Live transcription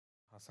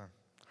Hassan.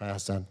 Hi,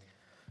 Hassan.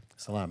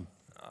 Salam.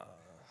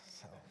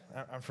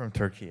 I'm from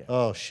Turkey.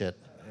 Oh, shit.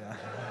 Yeah.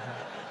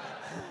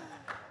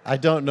 I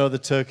don't know the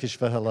Turkish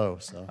for hello,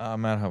 so.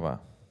 Merhaba.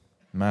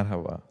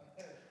 Merhaba.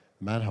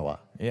 Manhawa.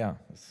 Yeah.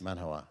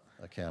 Manhawa.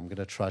 Okay, I'm going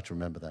to try to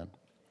remember that.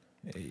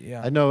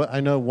 Yeah. I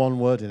know one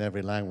word in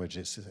every language.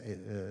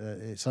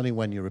 It's only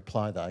when you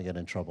reply that I get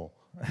in trouble.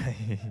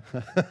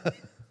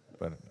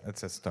 But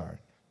it's a start.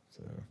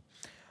 So,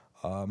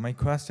 my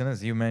question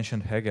is, you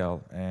mentioned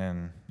Hegel,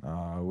 and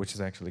which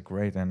is actually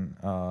great, and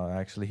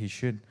actually he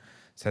should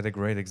set a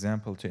great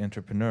example to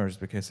entrepreneurs,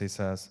 because he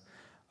says,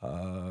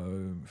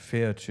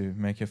 fear to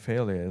make a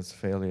failure is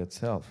failure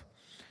itself.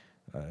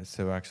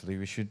 So actually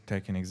we should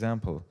take an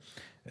example.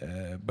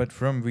 But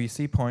from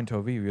VC point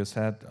of view, you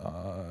said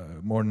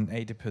more than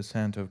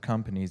 80% of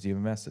companies you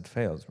invested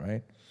fails,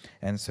 right?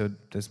 And so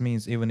this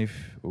means even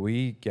if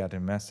we get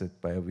invested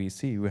by a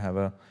VC, we have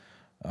a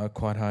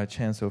quite high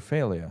chance of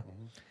failure. Mm-hmm.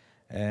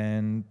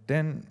 And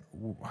then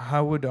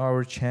how would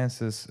our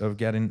chances of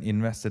getting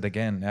invested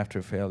again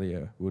after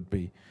failure would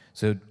be?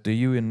 So do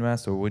you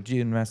invest, or would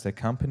you invest a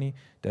company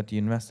that you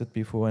invested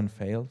before and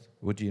failed?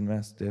 Would you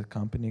invest the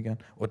company again,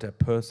 or that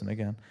person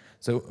again?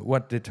 So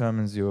what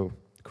determines your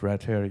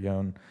criteria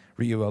on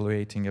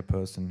reevaluating a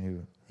person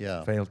who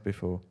failed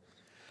before?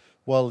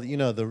 Well, you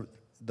know,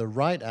 the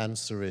right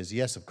answer is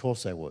yes, of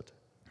course I would.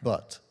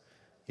 But,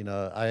 you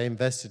know, I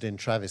invested in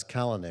Travis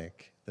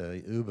Kalanick,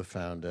 the Uber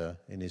founder,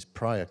 in his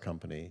prior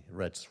company,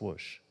 Red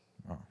Swoosh.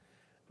 Oh.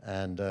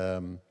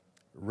 And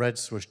Red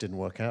Swoosh didn't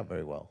work out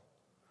very well.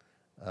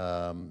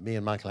 Me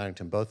and Michael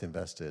Harrington both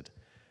invested.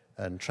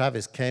 And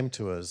Travis came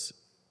to us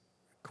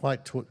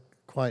quite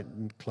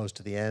close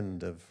to the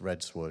end of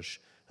Red Swoosh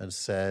and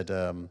said,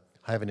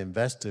 I have an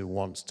investor who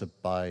wants to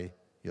buy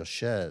your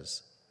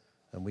shares.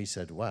 And we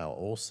said, wow,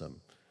 awesome,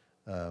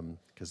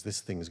 because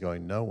this thing's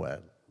going nowhere.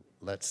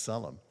 Let's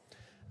sell them.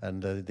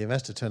 And the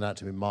investor turned out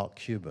to be Mark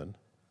Cuban.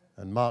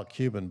 And Mark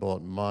Cuban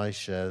bought my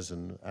shares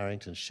and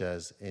Harrington's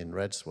shares in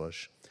Red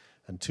Swoosh.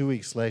 And 2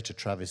 weeks later,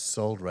 Travis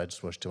sold Red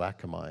Swoosh to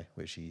Akamai,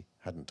 which he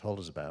hadn't told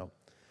us about.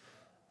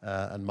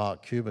 And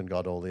Mark Cuban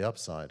got all the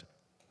upside.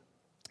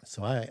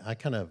 So I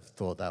kind of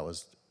thought that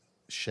was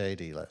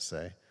shady, let's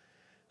say.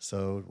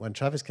 So when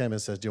Travis came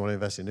and said, do you want to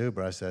invest in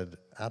Uber? I said,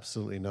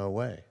 absolutely no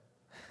way.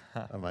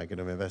 Am I going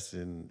to invest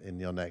in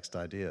your next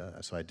idea?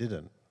 So I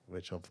didn't,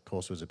 which of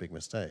course was a big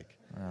mistake.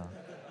 Oh.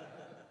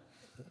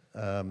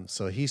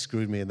 So he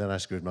screwed me, and then I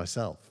screwed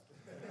myself.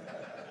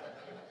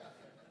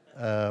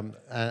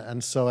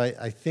 And so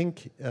I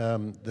think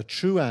the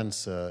true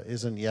answer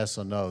isn't yes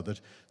or no.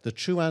 The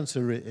true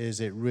answer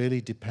is it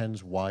really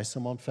depends why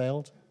someone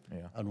failed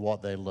and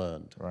what they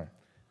learned. Right.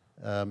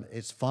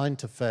 It's fine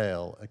to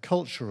fail.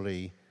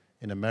 Culturally,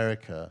 in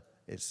America,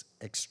 it's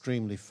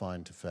extremely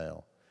fine to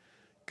fail.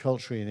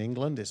 Culturally in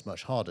England, it's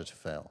much harder to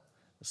fail.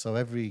 So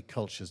every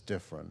culture is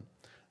different.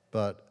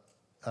 But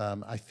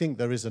I think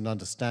there is an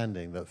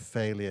understanding that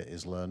failure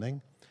is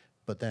learning.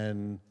 But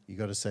then you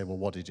got to say, well,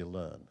 what did you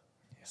learn?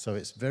 So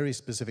it's very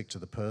specific to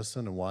the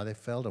person and why they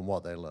failed and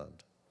what they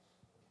learned.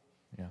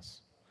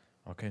 Yes.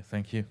 Okay,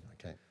 thank you.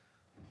 Okay.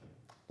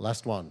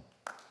 Last one.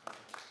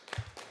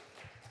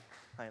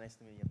 Hi, nice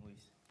to meet you. I'm Luis.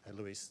 Hi,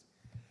 Luis.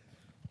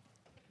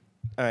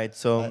 All right,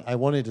 so... I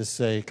wanted to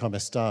say como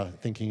está,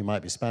 thinking you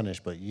might be Spanish,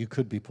 but you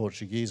could be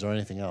Portuguese or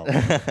anything else.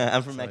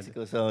 I'm from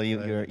Mexico, so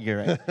you're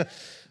right.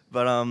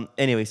 But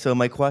anyway, so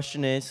my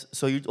question is,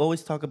 so you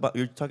always talk about,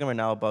 you're talking right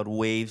now about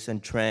waves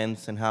and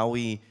trends and how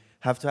we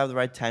have to have the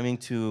right timing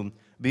to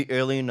be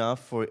early enough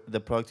for the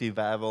product to be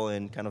viable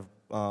and kind of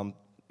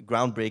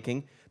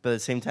groundbreaking, but at the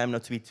same time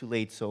not to be too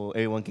late so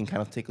everyone can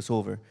kind of take us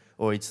over,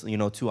 or it's, you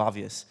know, too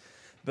obvious.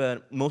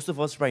 But most of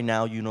us right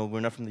now, you know, we're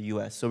not from the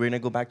US, so we're gonna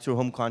go back to our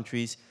home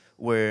countries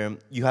where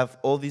you have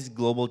all these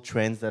global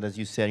trends that, as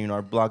you said, you know,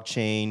 are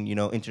blockchain, you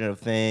know, Internet of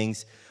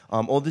Things,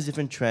 all these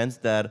different trends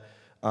that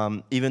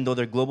even though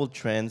they're global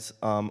trends,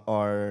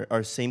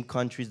 our same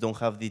countries don't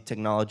have the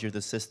technology or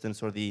the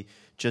systems or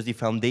just the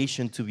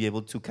foundation to be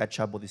able to catch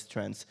up with these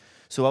trends.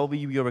 So what would be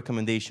your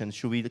recommendation?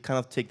 Should we kind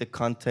of take the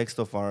context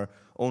of our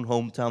own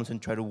hometowns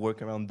and try to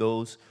work around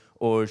those?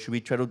 Or should we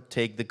try to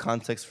take the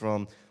context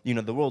from, you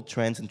know, the world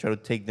trends and try to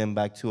take them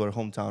back to our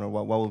hometown? Or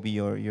what would be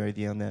your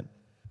idea on that?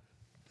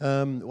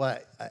 Well,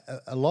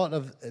 a lot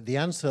of the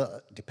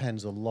answer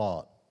depends a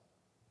lot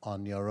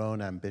on your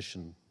own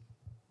ambition.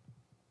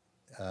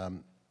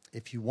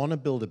 If you want to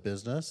build a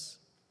business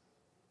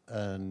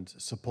and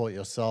support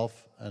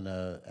yourself and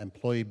an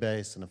employee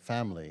base and a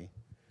family,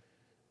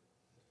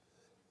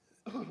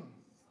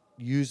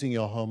 using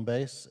your home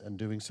base and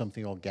doing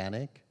something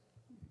organic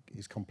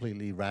is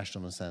completely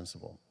rational and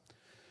sensible.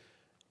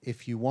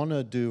 If you want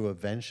to do a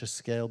venture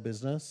scale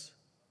business,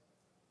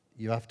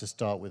 you have to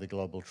start with the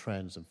global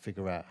trends and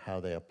figure out how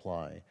they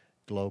apply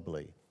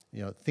globally.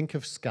 You know, think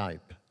of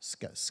Skype.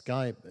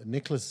 Skype,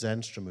 Nicholas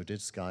Zenstrom, who did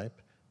Skype,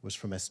 was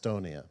from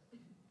Estonia.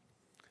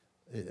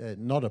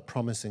 Not a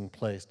promising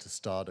place to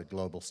start a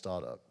global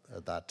startup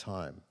at that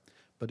time.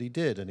 But he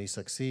did, and he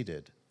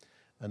succeeded.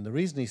 And the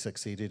reason he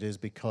succeeded is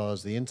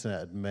because the internet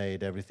had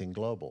made everything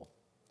global.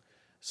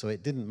 So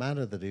it didn't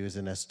matter that he was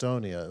in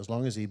Estonia, as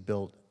long as he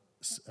built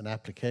an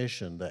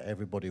application that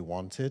everybody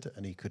wanted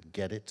and he could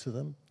get it to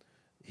them,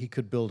 he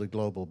could build a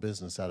global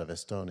business out of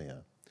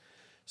Estonia.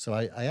 So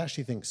I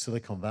actually think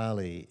Silicon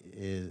Valley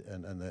is,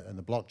 and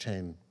the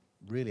blockchain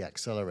really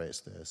accelerates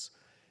this,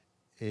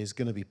 is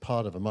going to be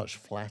part of a much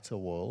flatter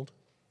world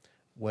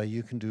where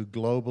you can do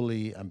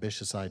globally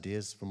ambitious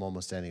ideas from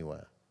almost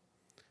anywhere.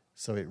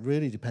 So it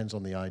really depends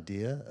on the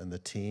idea and the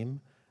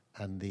team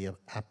and the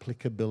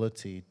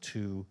applicability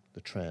to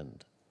the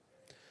trend.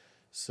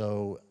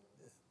 So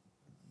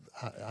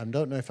I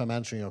don't know if I'm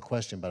answering your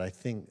question, but I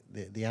think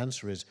the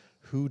answer is,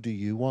 who do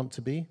you want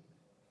to be?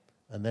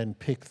 And then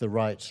pick the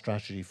right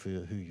strategy for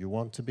who you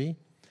want to be.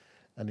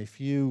 And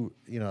if you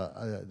know,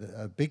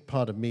 a big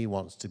part of me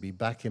wants to be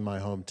back in my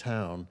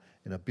hometown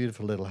in a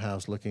beautiful little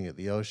house looking at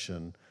the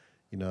ocean,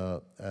 you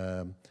know,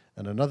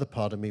 and another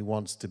part of me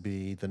wants to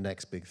be the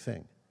next big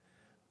thing.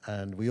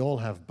 And we all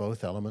have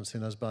both elements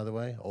in us, by the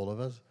way, all of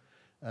us.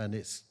 And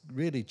it's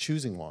really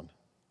choosing one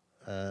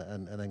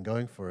and then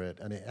going for it.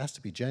 And it has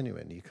to be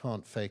genuine. You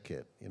can't fake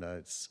it. You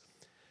know,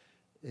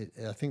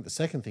 I think the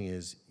second thing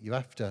is you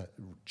have to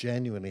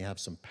genuinely have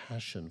some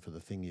passion for the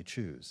thing you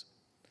choose,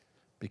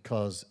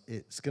 because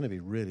it's going to be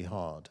really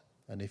hard.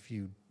 And if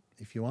you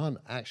aren't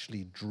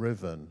actually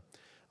driven,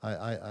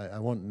 I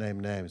won't name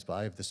names, but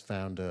I have this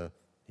founder.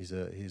 He's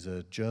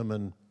a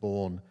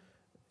German-born,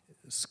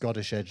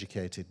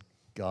 Scottish-educated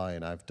guy,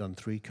 and I've done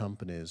 3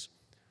 companies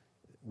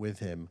with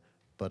him,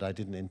 but I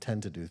didn't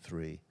intend to do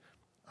 3.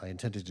 I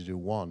intended to do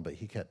 1, but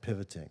he kept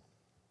pivoting.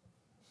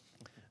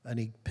 And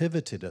he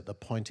pivoted at the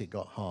point it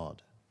got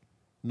hard,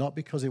 not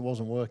because it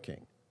wasn't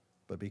working,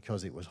 but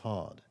because it was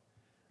hard.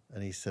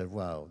 And he said,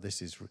 wow,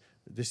 this is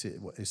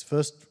his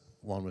first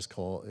one was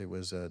called, it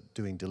was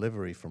doing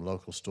delivery from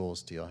local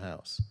stores to your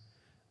house.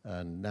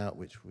 And now,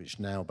 which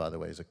now, by the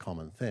way, is a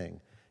common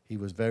thing. He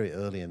was very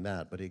early in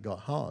that, but it got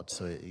hard,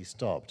 so he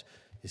stopped.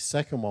 His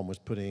second one was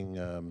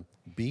putting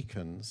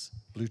beacons,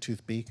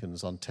 Bluetooth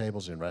beacons on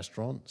tables in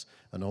restaurants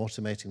and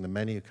automating the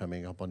menu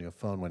coming up on your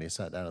phone when you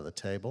sat down at the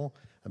table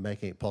and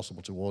making it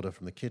possible to order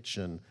from the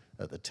kitchen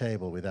at the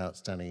table without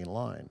standing in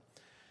line.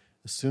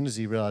 As soon as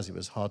he realized it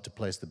was hard to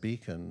place the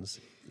beacons,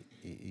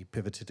 he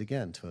pivoted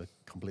again to a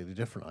completely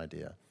different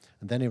idea.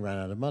 And then he ran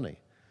out of money.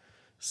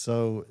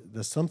 So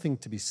there's something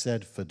to be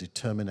said for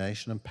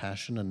determination and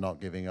passion and not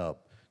giving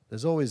up.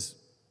 There's always,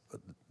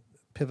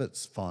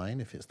 pivot's fine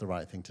if it's the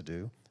right thing to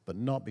do, but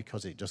not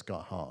because it just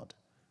got hard.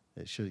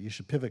 You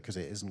should pivot because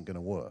it isn't going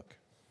to work,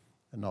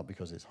 and not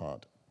because it's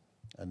hard.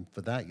 And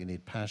for that, you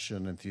need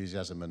passion,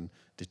 enthusiasm, and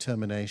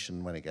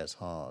determination when it gets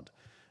hard.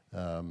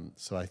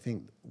 So I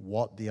think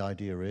what the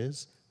idea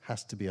is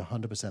has to be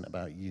 100%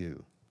 about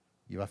you.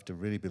 You have to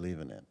really believe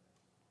in it.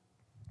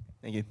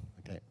 Thank you.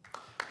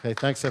 Okay,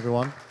 thanks,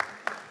 everyone.